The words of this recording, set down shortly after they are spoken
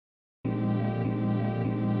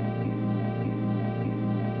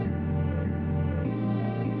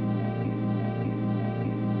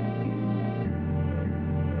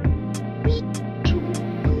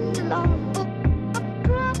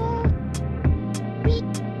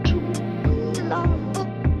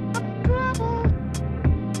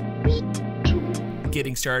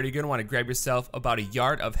Getting started, you're going to want to grab yourself about a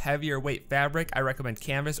yard of heavier weight fabric. I recommend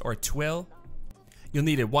canvas or twill. You'll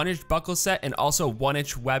need a 1-inch buckle set and also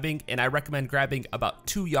 1-inch webbing, and I recommend grabbing about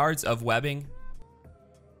 2 yards of webbing.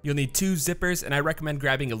 You'll need 2 zippers, and I recommend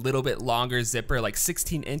grabbing a little bit longer zipper, like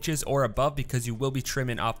 16 inches or above, because you will be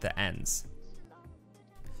trimming off the ends.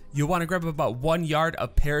 You'll want to grab about 1 yard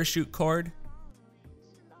of parachute cord.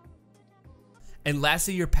 And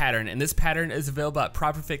lastly, your pattern, and this pattern is available at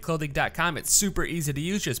properfitclothing.com. It's super easy to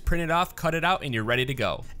use. Just print it off, cut it out, and you're ready to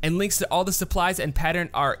go. And links to all the supplies and pattern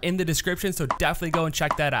are in the description, so definitely go and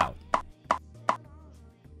check that out.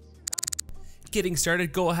 Getting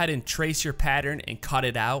started, go ahead and trace your pattern and cut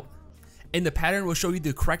it out. And the pattern will show you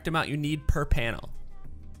the correct amount you need per panel.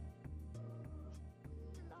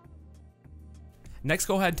 Next,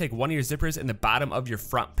 go ahead and take one of your zippers in the bottom of your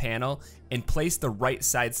front panel and place the right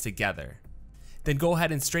sides together. Then go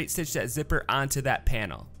ahead and straight stitch that zipper onto that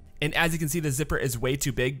panel. And as you can see, the zipper is way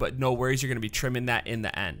too big, but no worries, you're going to be trimming that in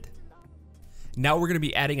the end. Now we're going to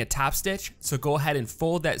be adding a top stitch, so go ahead and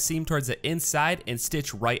fold that seam towards the inside and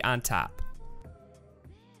stitch right on top.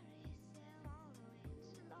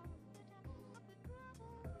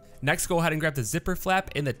 Next, go ahead and grab the zipper flap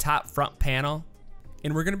in the top front panel,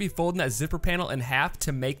 and we're going to be folding that zipper panel in half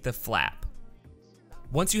to make the flap.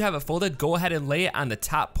 Once you have it folded, go ahead and lay it on the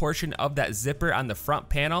top portion of that zipper on the front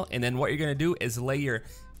panel, and then what you're going to do is lay your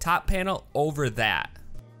top panel over that.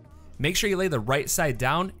 Make sure you lay the right side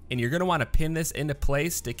down, and you're going to want to pin this into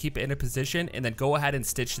place to keep it in a position, and then go ahead and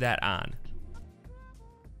stitch that on.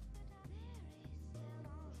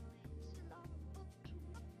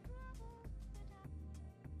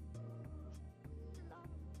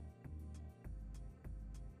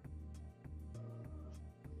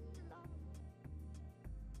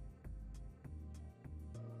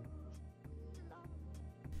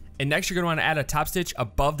 And next, you're going to want to add a top stitch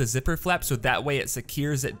above the zipper flap, so that way it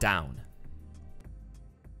secures it down.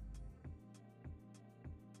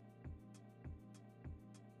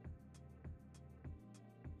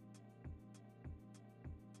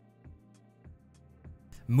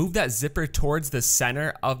 Move that zipper towards the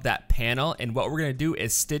center of that panel, and what we're going to do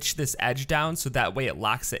is stitch this edge down so that way it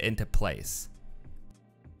locks it into place.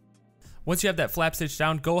 Once you have that flap stitch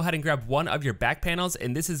down, go ahead and grab one of your back panels,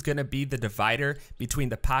 and this is going to be the divider between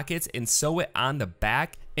the pockets, and sew it on the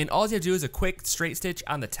back. And all you have to do is a quick straight stitch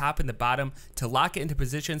on the top and the bottom to lock it into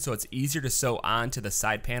position so it's easier to sew on to the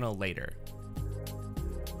side panel later.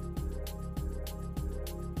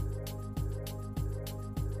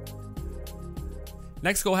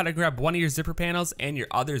 Next, go ahead and grab one of your zipper panels and your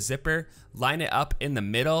other zipper, line it up in the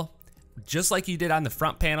middle, just like you did on the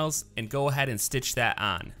front panels, and go ahead and stitch that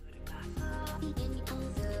on.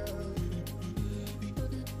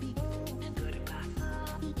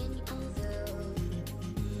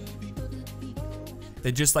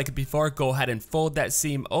 Then just like before, go ahead and fold that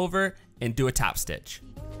seam over and do a top stitch.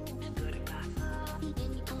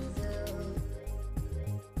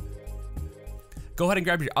 Go ahead and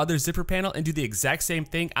grab your other zipper panel and do the exact same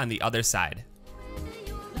thing on the other side.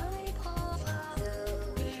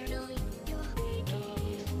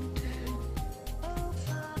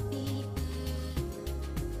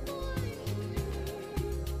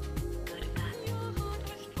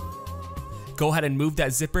 Go ahead and move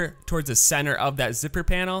that zipper towards the center of that zipper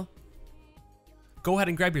panel. Go ahead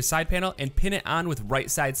and grab your side panel and pin it on with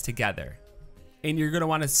right sides together. And you're going to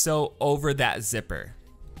want to sew over that zipper.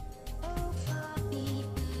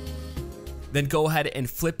 Then go ahead and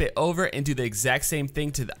flip it over and do the exact same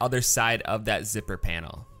thing to the other side of that zipper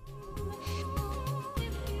panel.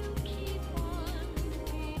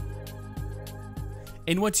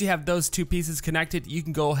 And once you have those two pieces connected, you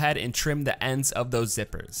can go ahead and trim the ends of those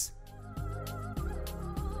zippers.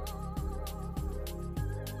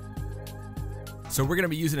 So we're going to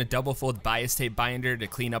be using a double fold bias tape binder to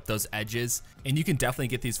clean up those edges, and you can definitely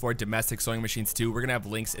get these for domestic sewing machines too. We're going to have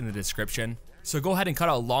links in the description. So go ahead and cut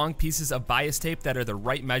out long pieces of bias tape that are the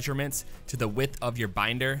right measurements to the width of your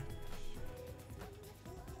binder.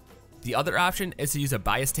 The other option is to use a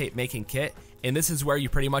bias tape making kit, and this is where you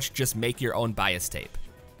pretty much just make your own bias tape.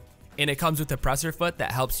 And it comes with a presser foot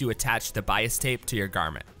that helps you attach the bias tape to your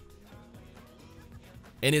garment.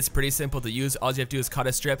 And it's pretty simple to use. All you have to do is cut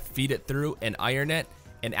a strip, feed it through, and iron it.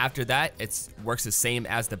 And after that, it works the same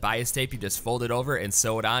as the bias tape. You just fold it over and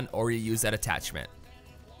sew it on, or you use that attachment.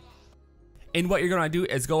 And what you're going to do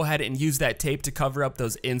is go ahead and use that tape to cover up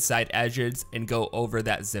those inside edges and go over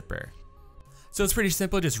that zipper. So it's pretty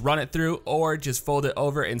simple. Just run it through, or just fold it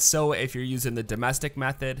over and sew it if you're using the domestic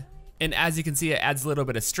method. And as you can see, it adds a little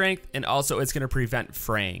bit of strength, and also it's gonna prevent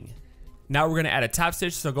fraying. Now we're gonna add a top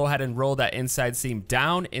stitch, so go ahead and roll that inside seam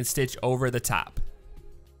down and stitch over the top.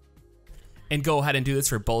 And go ahead and do this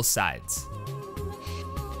for both sides.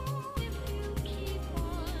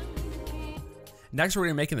 Next, we're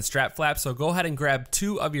gonna be making the strap flaps, so go ahead and grab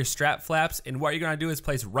 2 of your strap flaps, and what you're gonna do is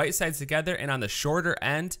place right sides together, and on the shorter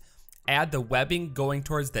end, add the webbing going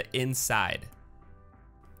towards the inside.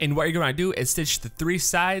 And what you're gonna do is stitch the 3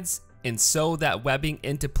 sides and sew that webbing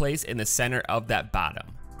into place in the center of that bottom.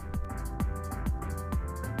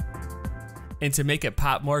 And to make it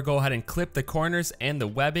pop more, go ahead and clip the corners and the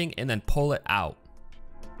webbing and then pull it out.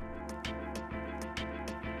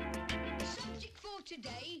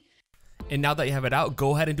 And now that you have it out,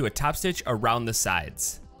 go ahead and do a top stitch around the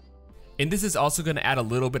sides. And this is also gonna add a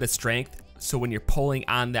little bit of strength, so when you're pulling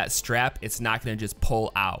on that strap, it's not gonna just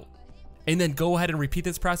pull out. And then go ahead and repeat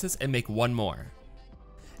this process and make 1 more.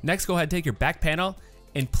 Next, go ahead and take your back panel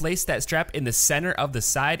and place that strap in the center of the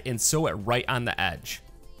side and sew it right on the edge.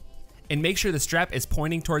 And make sure the strap is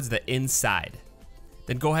pointing towards the inside.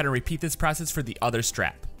 Then go ahead and repeat this process for the other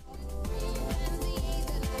strap.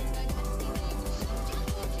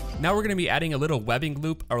 Now we're gonna be adding a little webbing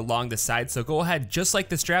loop along the side, so go ahead, just like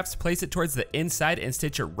the straps, place it towards the inside and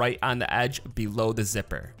stitch it right on the edge below the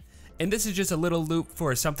zipper. And this is just a little loop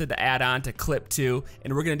for something to add on to clip to,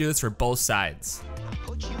 and we're gonna do this for both sides.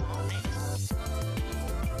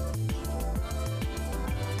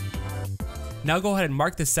 Now go ahead and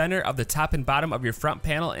mark the center of the top and bottom of your front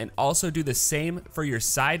panel, and also do the same for your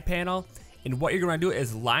side panel. And what you're gonna do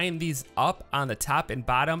is line these up on the top and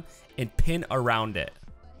bottom and pin around it.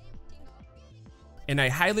 And I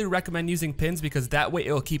highly recommend using pins because that way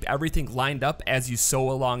it will keep everything lined up as you sew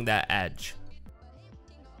along that edge.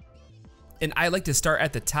 And I like to start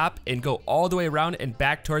at the top and go all the way around and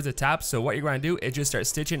back towards the top, so what you're going to do is just start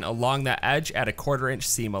stitching along that edge at a 1/4 inch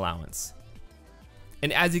seam allowance.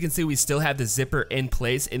 And as you can see, we still have the zipper in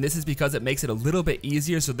place, and this is because it makes it a little bit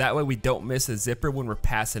easier, so that way we don't miss the zipper when we're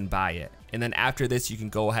passing by it. And then after this, you can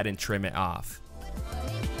go ahead and trim it off.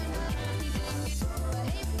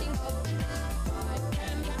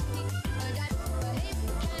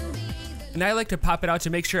 And I like to pop it out to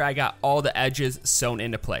make sure I got all the edges sewn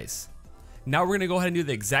into place. Now we're gonna go ahead and do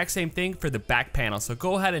the exact same thing for the back panel. So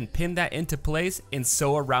go ahead and pin that into place and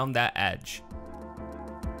sew around that edge.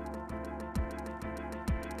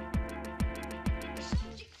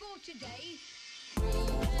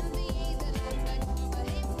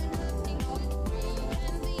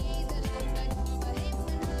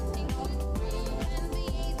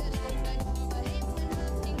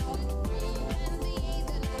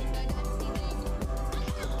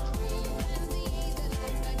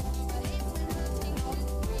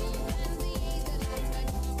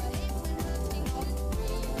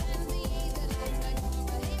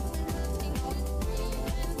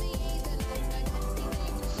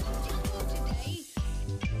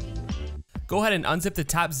 Go ahead and unzip the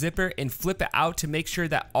top zipper and flip it out to make sure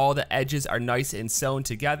that all the edges are nice and sewn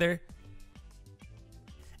together.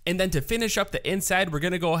 And then to finish up the inside, we're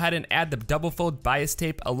gonna go ahead and add the double fold bias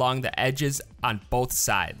tape along the edges on both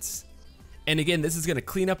sides. And again, this is gonna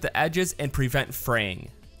clean up the edges and prevent fraying.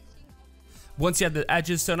 Once you have the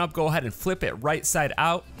edges sewn up, go ahead and flip it right side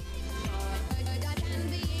out.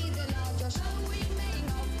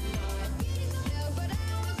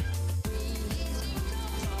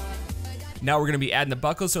 Now we're gonna be adding the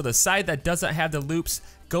buckle, so the side that doesn't have the loops,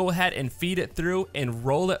 go ahead and feed it through and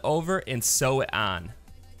roll it over and sew it on.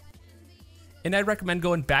 And I'd recommend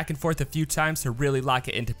going back and forth a few times to really lock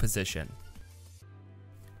it into position.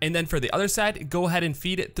 And then for the other side, go ahead and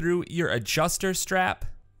feed it through your adjuster strap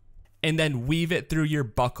and then weave it through your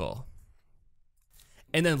buckle.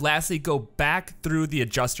 And then lastly, go back through the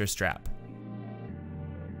adjuster strap.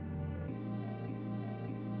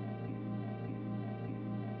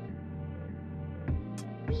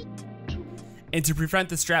 And to prevent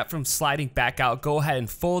the strap from sliding back out, go ahead and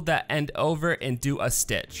fold that end over and do a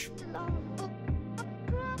stitch.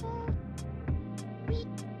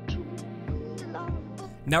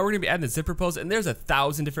 Now we're gonna be adding the zipper pulls, and there's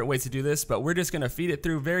 1,000 different ways to do this, but we're just gonna feed it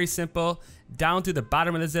through, very simple, down through the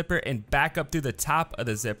bottom of the zipper and back up through the top of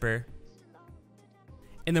the zipper.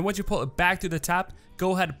 And then once you pull it back through the top,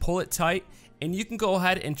 go ahead and pull it tight, and you can go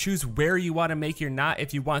ahead and choose where you want to make your knot.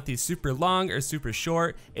 If you want these super long or super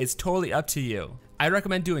short, it's totally up to you. I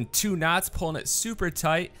recommend doing 2 knots, pulling it super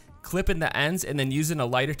tight, clipping the ends, and then using a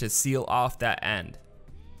lighter to seal off that end.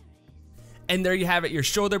 And there you have it, your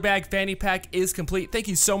shoulder bag fanny pack is complete. Thank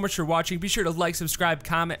you so much for watching. Be sure to like, subscribe,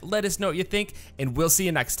 comment, let us know what you think, and we'll see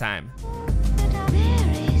you next time.